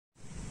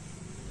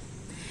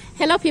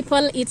Hello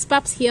people, it's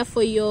Paps here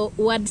for your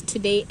word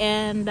today,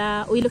 and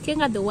we're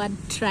looking at the word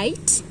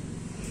trite.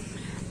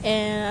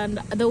 And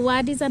the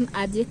word is an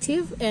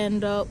adjective,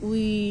 and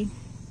we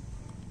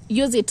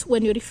use it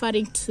when you're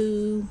referring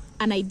to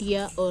an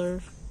idea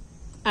or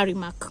a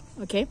remark.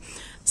 Okay,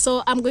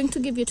 so I'm going to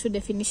give you two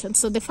definitions.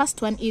 So the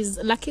first one is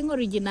lacking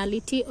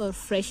originality or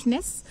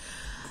freshness,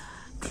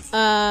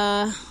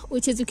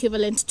 which is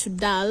equivalent to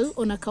dull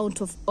on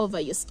account of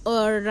overuse,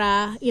 or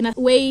in a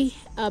way,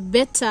 a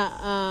better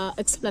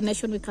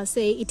explanation, we can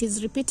say it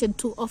is repeated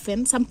too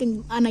often.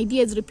 An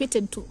idea is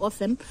repeated too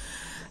often,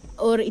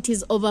 or it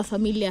is over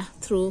familiar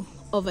through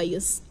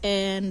overuse,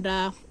 and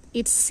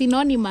it's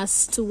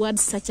synonymous to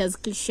words such as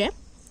cliche.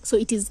 So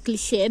it is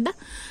cliched,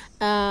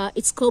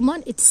 it's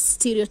common, it's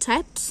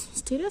stereotypes,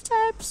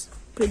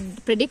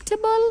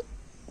 predictable.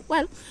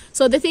 Well,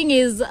 so the thing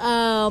is,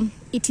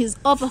 it is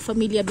over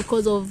familiar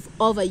because of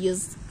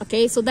overuse.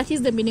 Okay, so that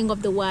is the meaning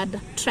of the word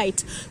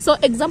trite. So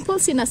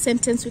examples in a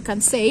sentence, we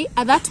can say,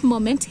 at that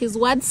moment his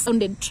words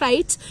sounded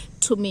trite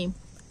to me.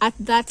 At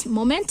that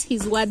moment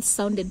his words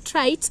sounded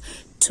trite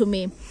to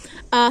me.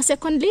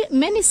 Secondly,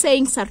 many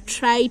sayings are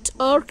trite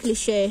or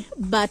cliche,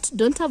 but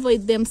don't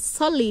avoid them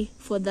solely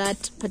for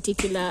that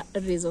particular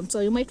reason.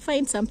 So you might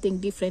find something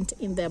different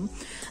in them.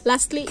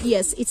 Lastly,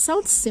 yes, it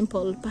sounds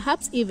simple,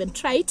 perhaps even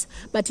trite,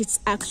 but it's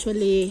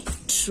actually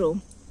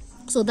true.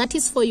 So that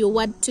is for your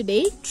word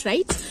today,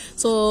 trite.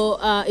 So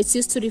it's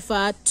used to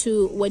refer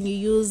to when you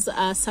use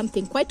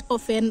something quite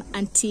often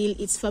until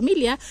it's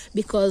familiar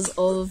because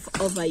of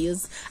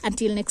overuse.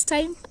 Until next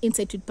time,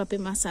 Insight with Pape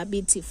Masa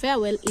bids you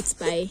farewell. It's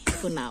bye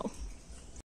for now.